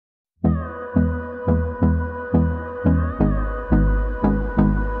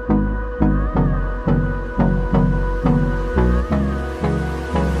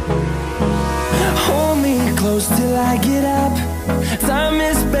get up. Time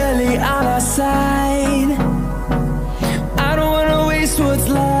is barely on our side. I don't wanna waste what's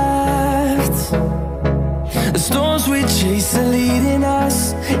left. The storms we chase are leading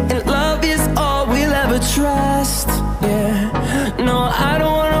us, and love is all we'll ever trust. Yeah, no, I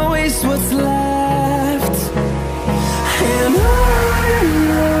don't wanna waste what's left. And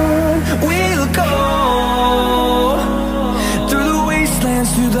on we'll go, through the wastelands,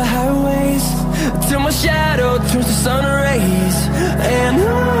 through the highways, till my shadow turns to sun rays. And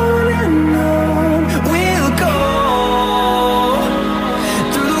on we'll go,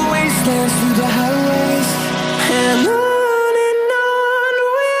 through the wastelands, through the highways, and on we'll go.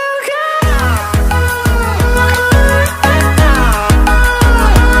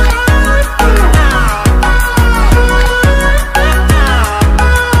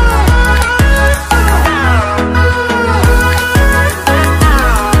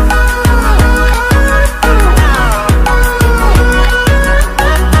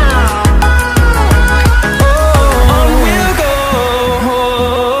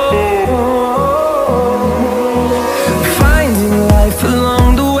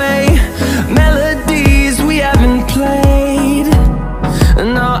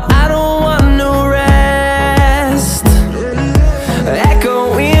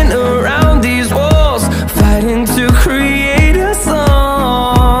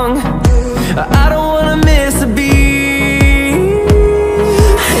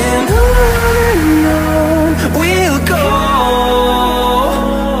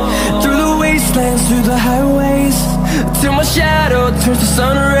 Through the highways, till my shadow turns to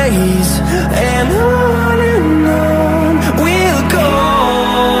sun rays. And